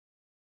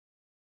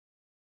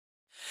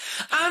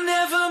I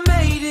never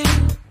made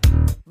it,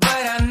 but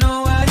I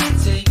know what it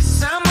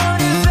takes. I'm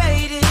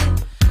motivated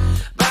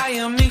by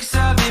a mix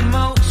of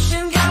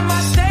emotion. Got my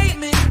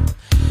statement,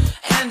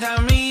 and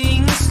I'm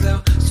reading it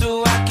slow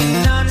so I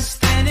can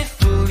understand it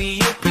fully.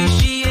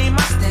 Appreciate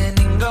my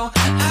standing, go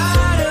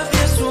out of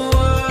this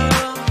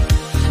world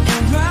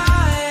and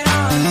right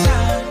on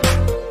time.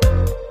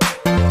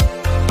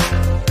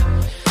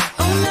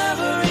 Oh,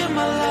 never in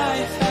my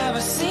life have I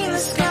seen the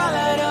sky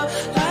light up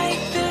like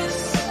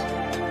this.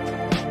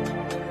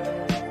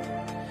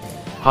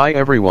 Hi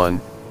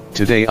everyone,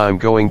 today I'm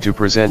going to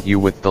present you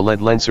with the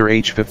Ledlenser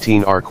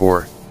H15R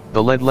Core.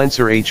 The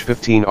Ledlenser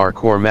H15R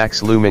Core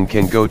max lumen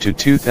can go to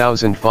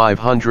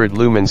 2500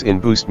 lumens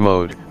in boost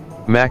mode.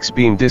 Max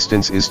beam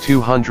distance is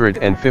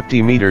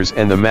 250 meters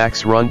and the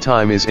max run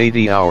time is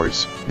 80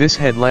 hours. This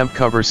headlamp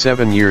covers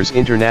 7 years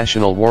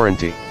international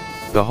warranty.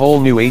 The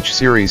whole new H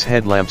series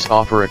headlamps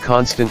offer a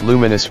constant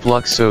luminous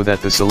flux so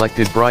that the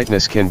selected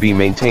brightness can be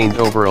maintained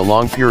over a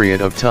long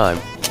period of time.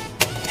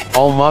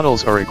 All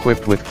models are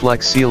equipped with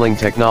flex sealing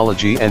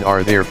technology and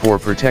are therefore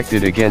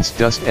protected against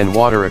dust and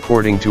water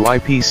according to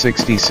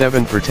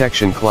IP67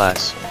 protection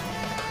class.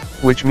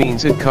 Which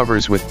means it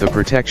covers with the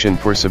protection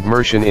for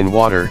submersion in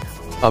water,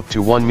 up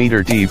to 1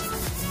 meter deep,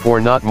 for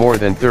not more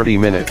than 30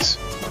 minutes.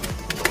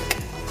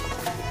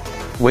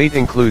 Weight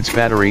includes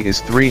battery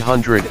is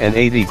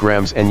 380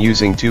 grams and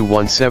using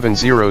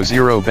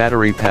 21700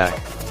 battery pack.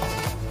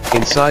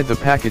 Inside the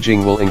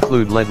packaging will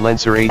include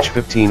Ledlenser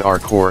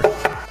H15R Core,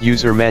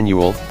 user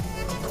manual,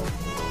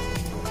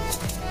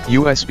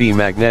 USB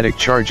magnetic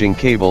charging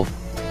cable,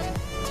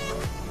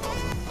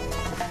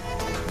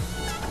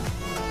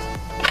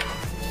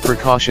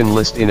 precaution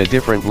list in a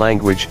different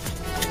language,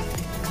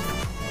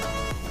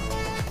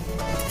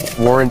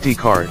 warranty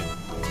card.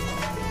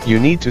 You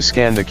need to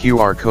scan the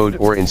QR code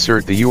or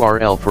insert the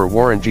URL for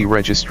warranty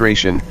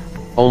registration,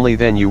 only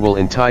then you will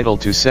entitled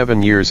to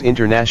 7 years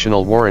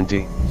international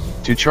warranty.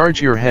 To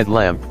charge your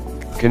headlamp,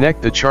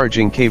 connect the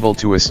charging cable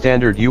to a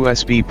standard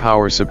USB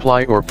power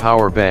supply or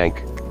power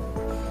bank.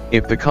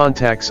 If the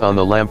contacts on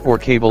the lamp or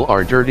cable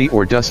are dirty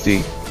or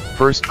dusty,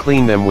 first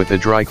clean them with a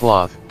dry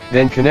cloth,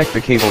 then connect the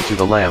cable to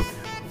the lamp,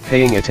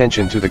 paying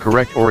attention to the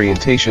correct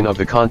orientation of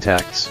the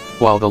contacts.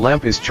 While the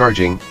lamp is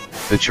charging,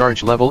 the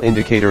charge level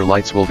indicator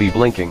lights will be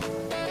blinking.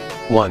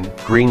 1.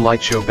 Green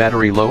light show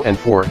battery low and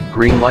 4.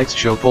 Green lights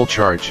show full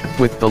charge.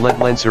 With the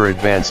Ledlenser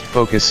advanced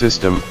focus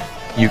system,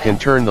 you can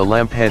turn the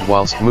lamp head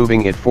whilst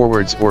moving it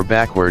forwards or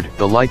backward.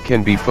 The light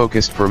can be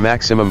focused for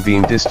maximum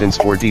beam distance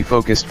or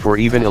defocused for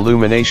even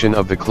illumination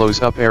of the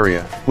close-up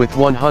area. With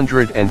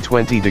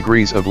 120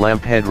 degrees of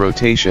lamp head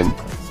rotation,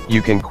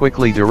 you can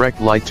quickly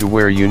direct light to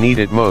where you need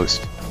it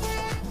most.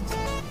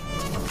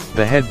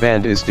 The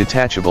headband is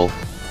detachable,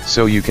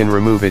 so you can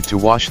remove it to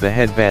wash the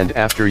headband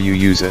after you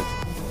use it.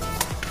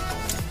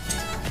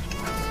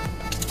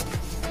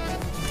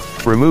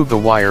 Remove the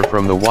wire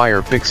from the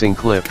wire fixing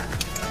clip.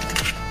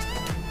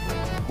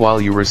 While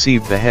you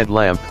receive the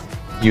headlamp,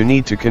 you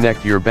need to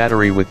connect your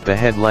battery with the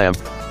headlamp,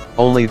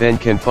 only then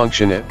can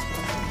function it.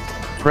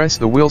 Press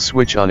the wheel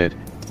switch on it,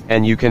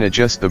 and you can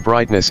adjust the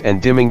brightness and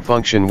dimming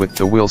function with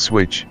the wheel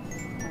switch.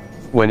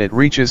 When it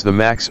reaches the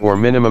max or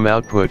minimum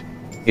output,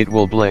 it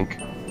will blink.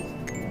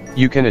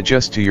 You can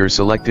adjust to your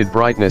selected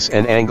brightness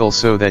and angle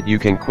so that you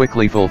can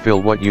quickly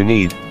fulfill what you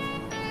need.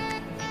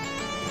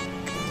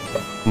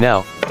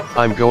 Now,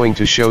 I'm going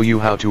to show you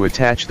how to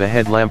attach the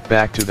headlamp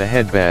back to the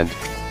headband.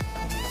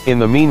 In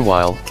the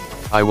meanwhile,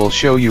 I will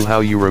show you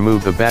how you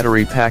remove the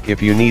battery pack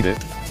if you need it.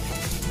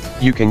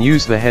 You can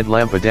use the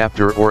headlamp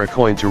adapter or a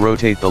coin to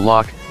rotate the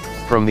lock,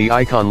 from the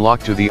icon lock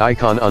to the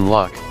icon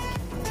unlock.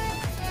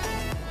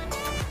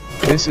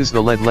 This is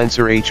the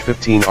Ledlenser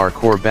H15R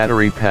Core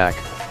battery pack,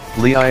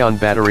 Li-ion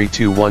battery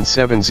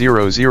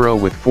 21700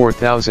 with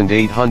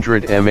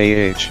 4800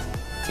 mAh.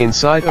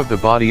 Inside of the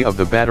body of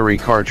the battery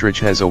cartridge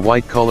has a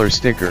white color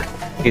sticker.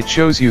 It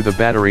shows you the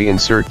battery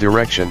insert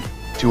direction.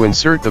 To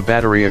insert the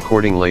battery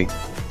accordingly,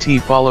 T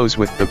follows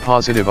with the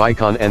positive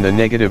icon and the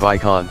negative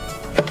icon.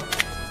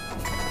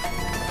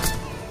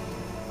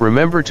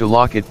 Remember to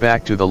lock it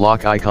back to the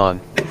lock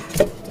icon.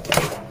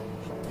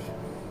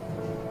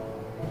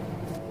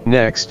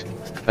 Next,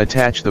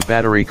 attach the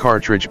battery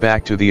cartridge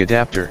back to the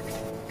adapter.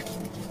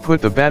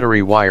 Put the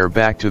battery wire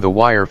back to the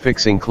wire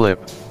fixing clip.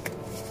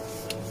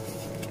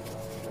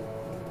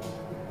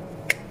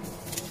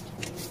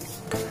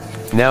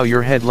 Now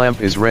your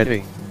headlamp is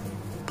ready.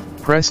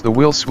 Press the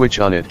wheel switch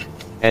on it,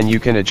 and you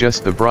can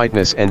adjust the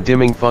brightness and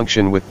dimming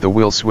function with the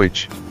wheel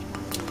switch.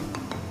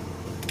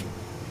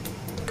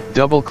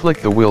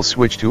 Double-click the wheel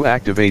switch to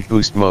activate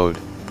boost mode.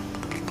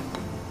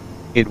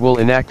 It will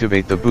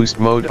inactivate the boost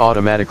mode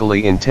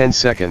automatically in 10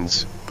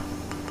 seconds.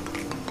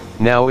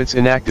 Now it's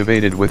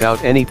inactivated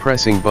without any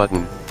pressing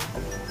button.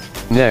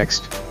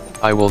 Next,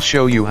 I will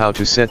show you how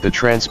to set the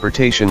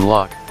transportation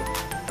lock.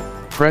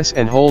 Press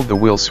and hold the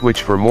wheel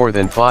switch for more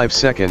than 5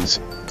 seconds,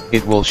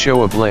 it will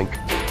show a blink.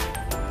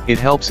 It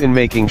helps in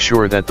making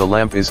sure that the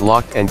lamp is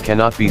locked and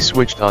cannot be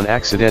switched on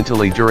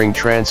accidentally during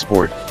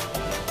transport.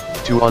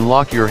 To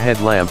unlock your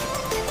headlamp,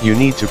 you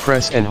need to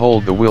press and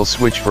hold the wheel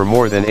switch for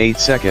more than 8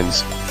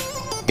 seconds.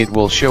 It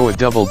will show a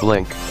double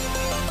blink.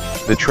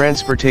 The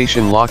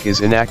transportation lock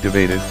is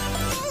inactivated.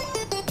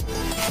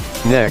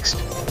 Next,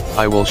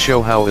 I will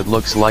show how it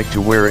looks like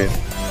to wear it.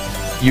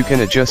 You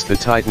can adjust the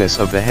tightness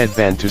of the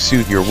headband to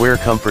suit your wear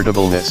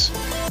comfortableness.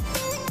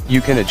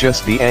 You can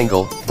adjust the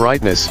angle,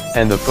 brightness,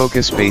 and the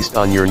focus based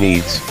on your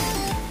needs.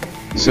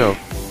 So,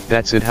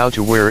 that's it, how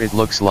to wear it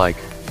looks like.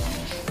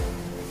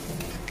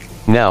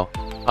 Now,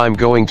 I'm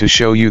going to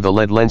show you the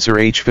Ledlenser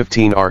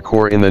H15R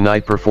Core in the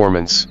night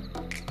performance.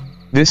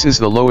 This is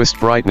the lowest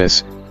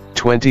brightness,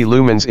 20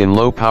 lumens in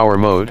low power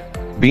mode,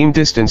 beam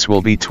distance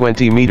will be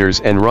 20 meters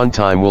and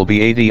runtime will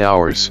be 80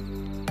 hours.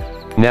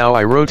 Now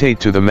I rotate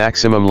to the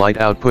maximum light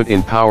output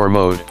in power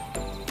mode.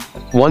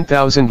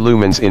 1000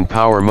 lumens in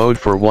power mode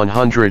for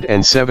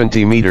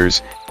 170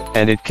 meters,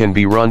 and it can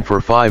be run for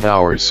 5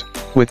 hours.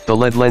 With the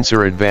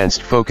Ledlenser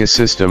Advanced Focus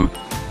System,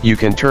 you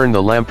can turn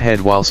the lamp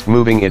head whilst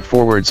moving it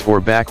forwards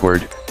or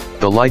backward.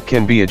 The light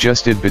can be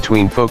adjusted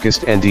between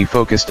focused and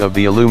defocused of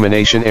the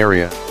illumination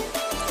area.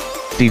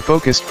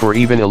 Defocused for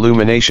even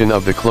illumination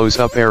of the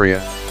close-up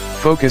area.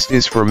 Focused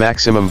is for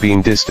maximum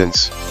beam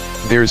distance.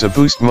 There's a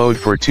boost mode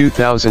for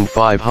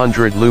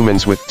 2500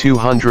 lumens with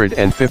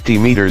 250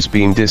 meters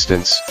beam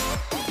distance.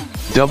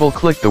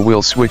 Double-click the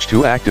wheel switch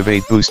to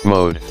activate boost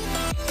mode.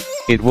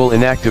 It will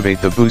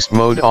inactivate the boost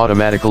mode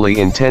automatically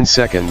in 10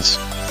 seconds.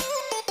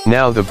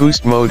 Now the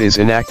boost mode is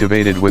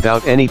inactivated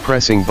without any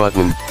pressing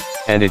button,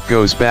 and it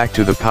goes back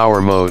to the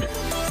power mode,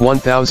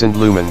 1000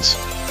 lumens.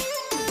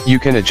 You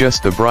can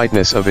adjust the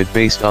brightness of it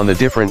based on the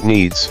different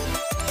needs.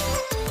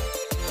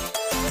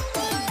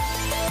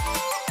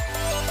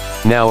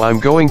 Now I'm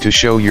going to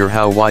show you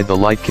how wide the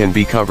light can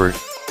be covered.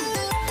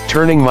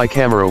 Turning my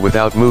camera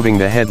without moving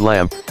the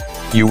headlamp,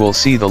 you will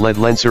see the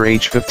Ledlenser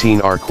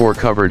H15R Core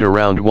covered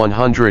around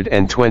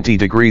 120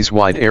 degrees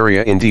wide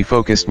area in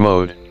defocused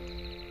mode.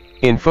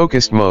 In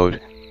focused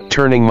mode,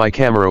 turning my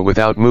camera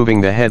without moving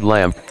the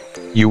headlamp,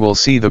 you will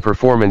see the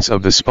performance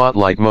of the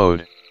spotlight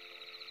mode.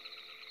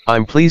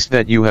 I'm pleased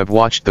that you have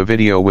watched the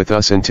video with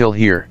us until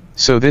here.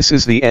 So this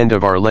is the end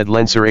of our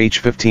Ledlenser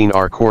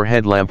H15R Core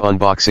headlamp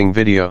unboxing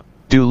video.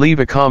 Do leave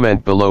a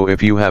comment below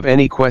if you have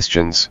any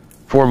questions.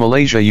 For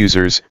Malaysia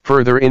users,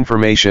 further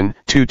information,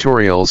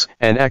 tutorials,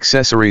 and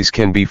accessories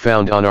can be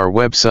found on our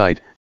website,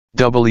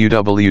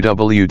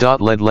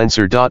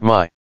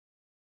 www.ledlenser.my.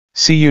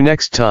 See you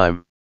next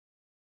time.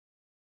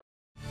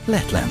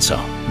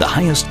 Ledlenser, the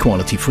highest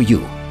quality for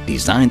you,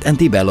 designed and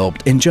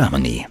developed in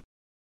Germany.